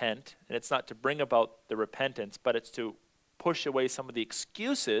person repent, and it's not to bring about the repentance, but it's to push away some of the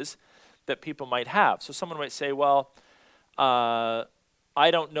excuses that people might have. So someone might say, well, I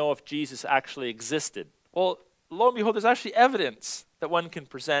don't know if Jesus actually existed. Well, lo and behold, there's actually evidence that one can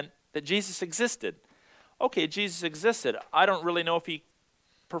present that Jesus existed. Okay, Jesus existed. I don't really know if he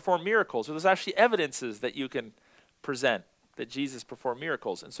performed miracles. Well, there's actually evidences that you can present that Jesus performed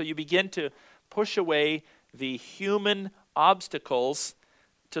miracles. And so you begin to push away the human obstacles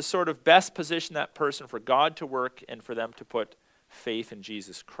to sort of best position that person for God to work and for them to put faith in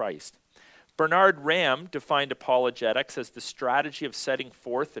Jesus Christ. Bernard Ramm defined apologetics as the strategy of setting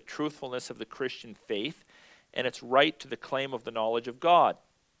forth the truthfulness of the Christian faith and its right to the claim of the knowledge of God.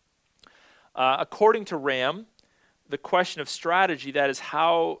 According to Ramm, the question of strategy, that is,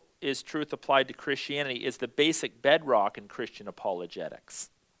 how is truth applied to Christianity, is the basic bedrock in Christian apologetics.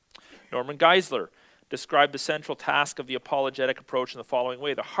 Norman Geisler described the central task of the apologetic approach in the following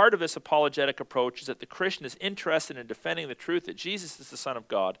way. The heart of this apologetic approach is that the Christian is interested in defending the truth that Jesus is the Son of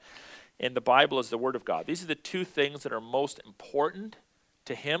God and the Bible is the Word of God. These are the two things that are most important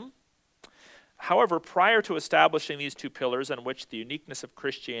to him. However, prior to establishing these two pillars on which the uniqueness of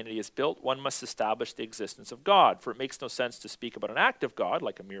Christianity is built, one must establish the existence of God. For it makes no sense to speak about an act of God,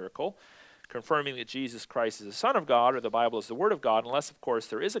 like a miracle, confirming that Jesus Christ is the Son of God or the Bible is the Word of God, unless, of course,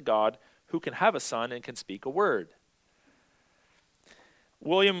 there is a God who can have a son and can speak a word.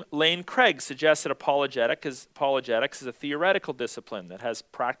 William Lane Craig suggests that apologetics is a theoretical discipline that has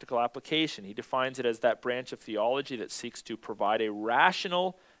practical application. He defines it as that branch of theology that seeks to provide a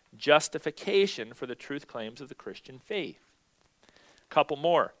rational justification for the truth claims of the Christian faith. A couple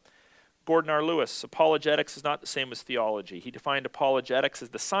more. Gordon R. Lewis, apologetics is not the same as theology. He defined apologetics as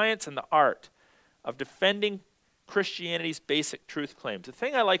the science and the art of defending Christianity's basic truth claims. The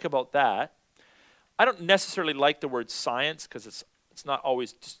thing I like about that, I don't necessarily like the word science because it's not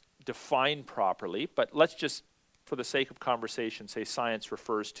always defined properly, but let's just, for the sake of conversation, say science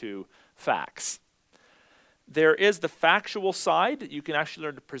refers to facts. There is the factual side that you can actually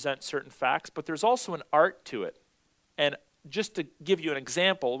learn to present certain facts, but there's also an art to it. And just to give you an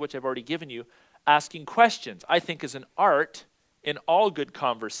example, which I've already given you, asking questions, I think is an art in all good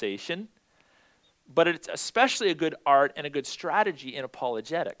conversation, but it's especially a good art and a good strategy in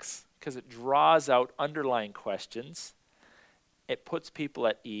apologetics because it draws out underlying questions. It puts people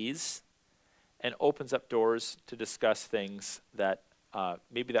at ease and opens up doors to discuss things that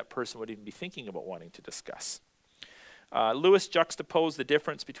maybe that person would even be thinking about wanting to discuss. Lewis juxtaposed the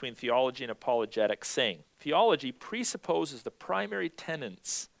difference between theology and apologetics, saying, theology presupposes the primary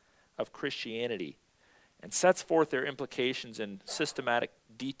tenets of Christianity and sets forth their implications in systematic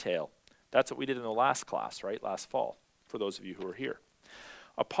detail. That's what we did in the last class, right, last fall, for those of you who were here.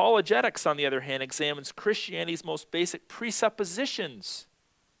 Apologetics, on the other hand, examines Christianity's most basic presuppositions.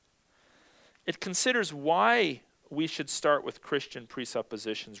 It considers why we should start with Christian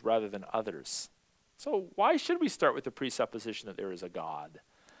presuppositions rather than others. So why should we start with the presupposition that there is a God,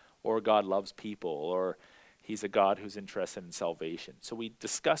 or God loves people, or he's a God who's interested in salvation? So we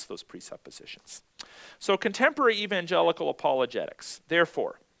discuss those presuppositions. So contemporary evangelical apologetics,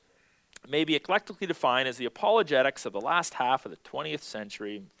 therefore, may be eclectically defined as the apologetics of the last half of the 20th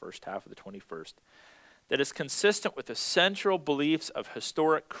century, first half of the 21st, that is consistent with the central beliefs of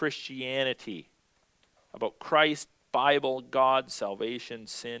historic Christianity about Christ, Bible, God, salvation,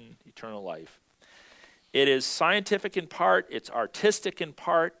 sin, eternal life. It is scientific in part, it's artistic in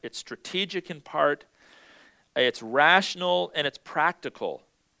part, it's strategic in part, it's rational, and it's practical,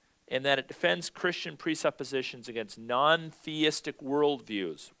 in that it defends Christian presuppositions against non-theistic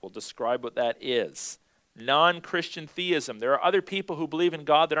worldviews. We'll describe what that is. Non-Christian theism. There are other people who believe in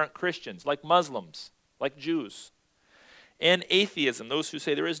God that aren't Christians, like Muslims, like Jews. And atheism, those who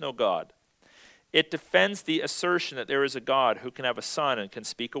say there is no God. It defends the assertion that there is a God who can have a son and can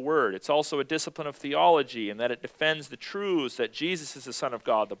speak a word. It's also a discipline of theology in that it defends the truths that Jesus is the Son of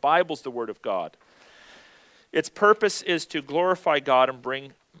God, the Bible's the Word of God. Its purpose is to glorify God and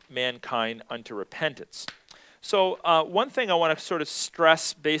bring mankind unto repentance. So one thing I want to sort of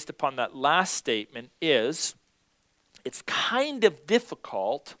stress based upon that last statement is it's kind of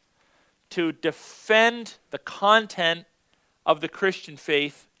difficult to defend the content of the Christian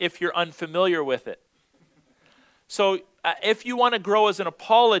faith if you're unfamiliar with it. So if you want to grow as an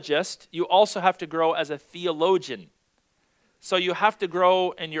apologist, you also have to grow as a theologian. So you have to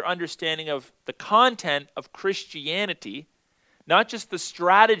grow in your understanding of the content of Christianity, not just the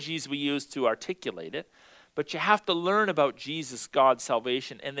strategies we use to articulate it, but you have to learn about Jesus, God's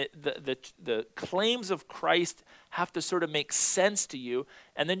salvation, and the claims of Christ have to sort of make sense to you,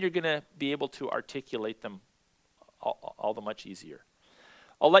 and then you're going to be able to articulate them all the much easier.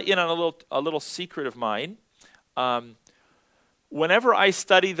 I'll let you in on a little secret of mine. Whenever I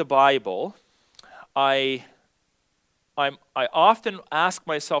study the Bible, I often ask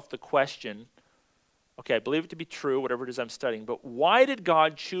myself the question, okay, I believe it to be true, whatever it is I'm studying, but why did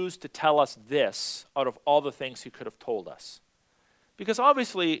God choose to tell us this out of all the things he could have told us? Because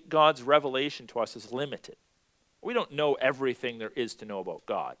obviously God's revelation to us is limited. We don't know everything there is to know about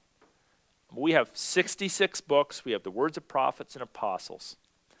God. We have 66 books. We have the words of prophets and apostles.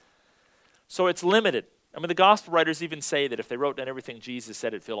 So it's limited. I mean, the gospel writers even say that if they wrote down everything Jesus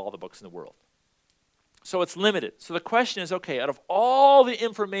said, it'd fill all the books in the world. So it's limited. So the question is, okay, out of all the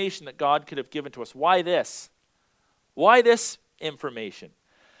information that God could have given to us, why this? Why this information?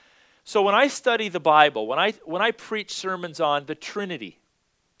 So when I study the Bible, when I preach sermons on the Trinity,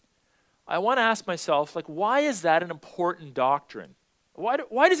 I want to ask myself, like, why is that an important doctrine?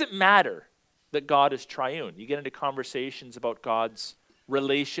 Why does it matter that God is triune? You get into conversations about God's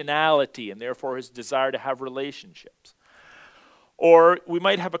relationality and therefore his desire to have relationships. Or we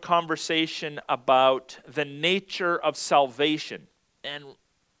might have a conversation about the nature of salvation. And I'm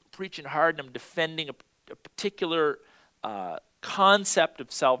preaching hard and I'm defending a particular concept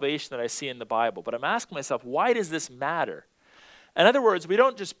of salvation that I see in the Bible. But I'm asking myself, why does this matter? In other words, we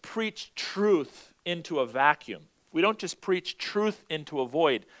don't just preach truth into a vacuum. We don't just preach truth into a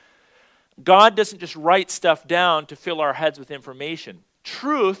void. God doesn't just write stuff down to fill our heads with information.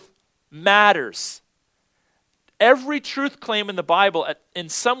 truth matters. Every truth claim in the Bible in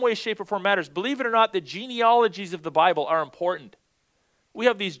some way, shape, or form matters. Believe it or not, the genealogies of the Bible are important. We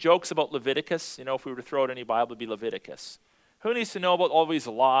have these jokes about Leviticus. You know, if we were to throw out any Bible, it'd be Leviticus. Who needs to know about all these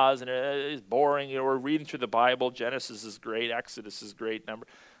laws? And it's boring. You know, we're reading through the Bible. Genesis is great. Exodus is great.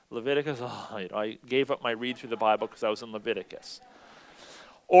 Leviticus, I gave up my read through the Bible because I was in Leviticus.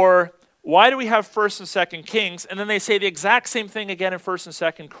 Or why do we have 1st and 2nd Kings? And then they say the exact same thing again in 1st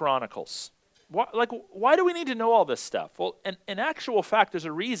and 2nd Chronicles. Why do we need to know all this stuff? Well, in actual fact, there's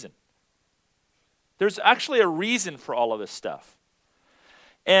a reason. There's actually a reason for all of this stuff.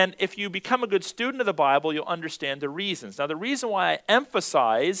 And if you become a good student of the Bible, you'll understand the reasons. Now, the reason why I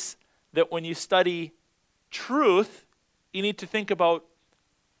emphasize that when you study truth, you need to think about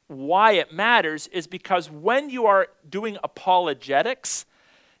why it matters is because when you are doing apologetics,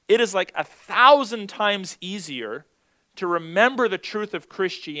 it is like 1,000 times easier to remember the truth of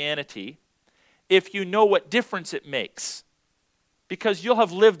Christianity if you know what difference it makes. Because you'll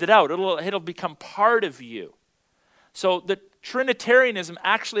have lived it out. It'll become part of you. So the Trinitarianism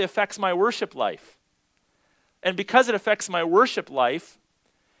actually affects my worship life. And because it affects my worship life,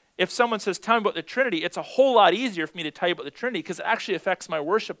 if someone says, tell me about the Trinity, it's a whole lot easier for me to tell you about the Trinity because it actually affects my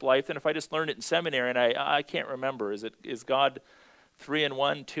worship life than if I just learned it in seminary and I can't remember. Is God 3 in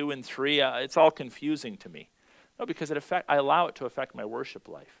 1, 2 in 3? It's all confusing to me. No, because I allow it to affect my worship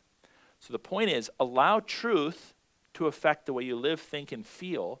life. So the point is, allow truth to affect the way you live, think, and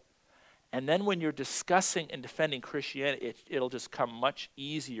feel. And then when you're discussing and defending Christianity, it'll just come much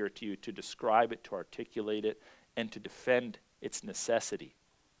easier to you to describe it, to articulate it, and to defend its necessity.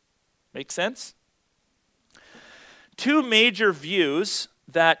 Make sense? Two major views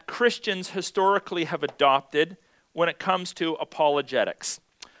that Christians historically have adopted when it comes to apologetics.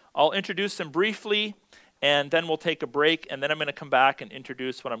 I'll introduce them briefly, and then we'll take a break, and then I'm going to come back and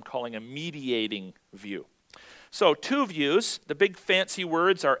introduce what I'm calling a mediating view. So, two views. The big fancy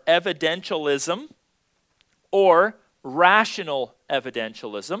words are evidentialism or rational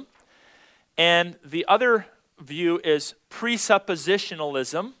evidentialism. And the other view is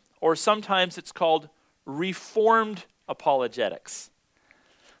presuppositionalism, or sometimes it's called reformed apologetics.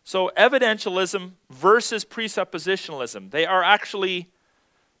 So, evidentialism versus presuppositionalism, they are actually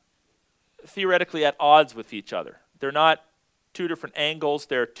theoretically at odds with each other. They're not two different angles,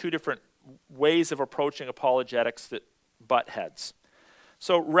 they're two different ways of approaching apologetics that butt heads.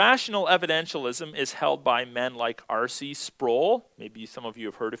 So rational evidentialism is held by men like R.C. Sproul, maybe some of you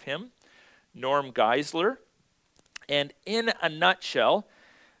have heard of him, Norm Geisler, and in a nutshell,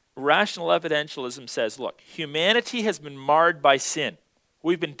 rational evidentialism says, look, humanity has been marred by sin.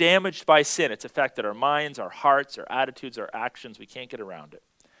 We've been damaged by sin. It's affected our minds, our hearts, our attitudes, our actions. We can't get around it.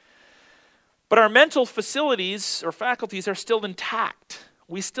 But our mental facilities or faculties are still intact.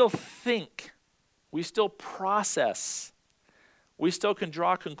 We still think. We still process. We still can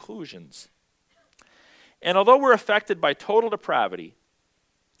draw conclusions. And although we're affected by total depravity,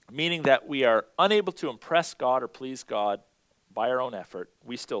 meaning that we are unable to impress God or please God by our own effort,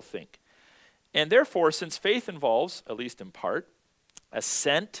 we still think. And therefore, since faith involves, at least in part,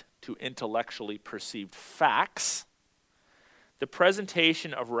 assent to intellectually perceived facts, the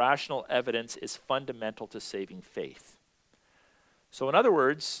presentation of rational evidence is fundamental to saving faith. So in other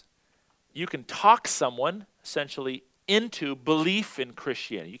words, you can talk someone essentially into belief in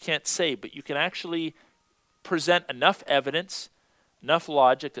Christianity. You can't say, but you can actually present enough evidence, enough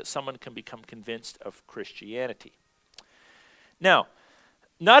logic that someone can become convinced of Christianity. Now,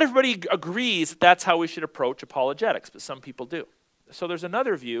 not everybody agrees that that's how we should approach apologetics, but some people do. So there's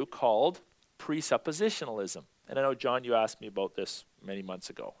another view called presuppositionalism. And I know, John, you asked me about this many months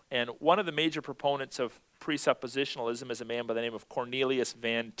ago. And one of the major proponents of presuppositionalism is a man by the name of Cornelius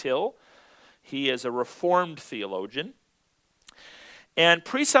Van Til. He is a Reformed theologian. And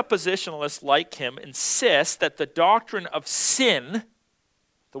presuppositionalists like him insist that the doctrine of sin,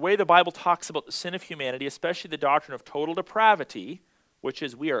 the way the Bible talks about the sin of humanity, especially the doctrine of total depravity, which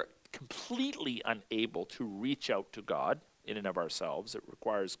is we are completely unable to reach out to God in and of ourselves. It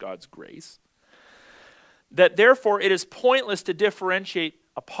requires God's grace. That therefore it is pointless to differentiate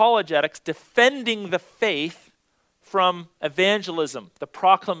apologetics, defending the faith, from evangelism, the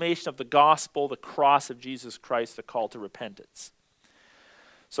proclamation of the gospel, the cross of Jesus Christ, the call to repentance.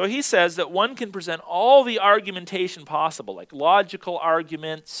 So he says that one can present all the argumentation possible, like logical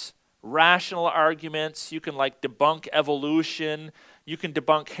arguments, rational arguments. You can debunk evolution. You can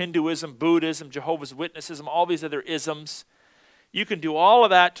debunk Hinduism, Buddhism, Jehovah's Witnesses, all these other isms. You can do all of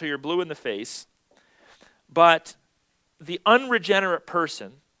that till you're blue in the face. But the unregenerate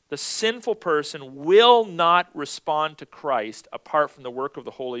person, the sinful person will not respond to Christ apart from the work of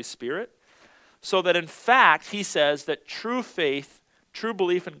the Holy Spirit. So that in fact, he says that true faith, true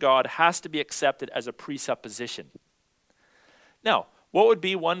belief in God has to be accepted as a presupposition. Now, what would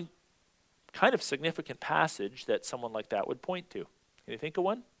be one kind of significant passage that someone like that would point to? Can you think of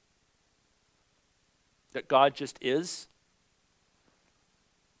one? That God just is?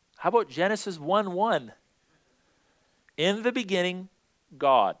 How about Genesis 1:1? In the beginning,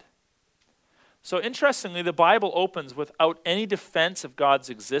 God. So interestingly, the Bible opens without any defense of God's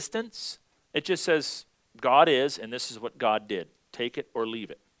existence. It just says, God is, and this is what God did. Take it or leave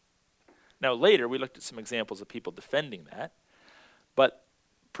it. Now later, we looked at some examples of people defending that. But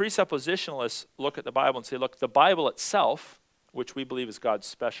presuppositionalists look at the Bible and say, look, the Bible itself, which we believe is God's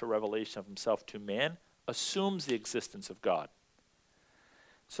special revelation of himself to man, assumes the existence of God.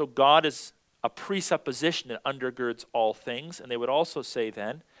 So God is a presupposition that undergirds all things. And they would also say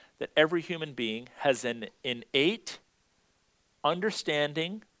then that every human being has an innate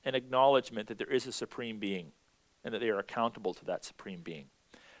understanding and acknowledgement that there is a supreme being and that they are accountable to that supreme being.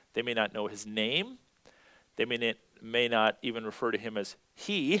 They may not know his name. They may not even refer to him as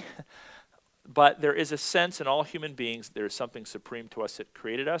he. But there is a sense in all human beings there is something supreme to us that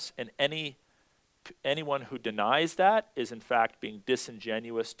created us. And anyone who denies that is in fact being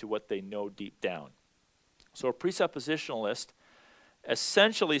disingenuous to what they know deep down. So a presuppositionalist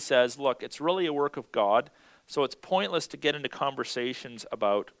essentially says, look, it's really a work of God, so it's pointless to get into conversations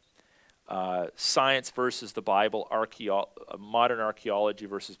about science versus the Bible, modern archaeology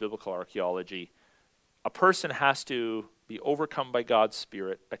versus biblical archaeology. A person has to be overcome by God's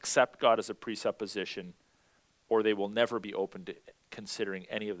Spirit, accept God as a presupposition, or they will never be open to considering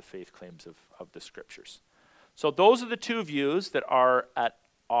any of the faith claims of the Scriptures. So those are the two views that are at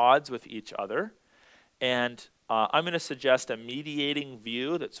odds with each other. And I'm going to suggest a mediating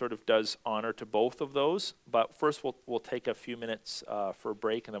view that sort of does honor to both of those. But first we'll take a few minutes for a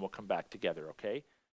break, and then we'll come back together, okay?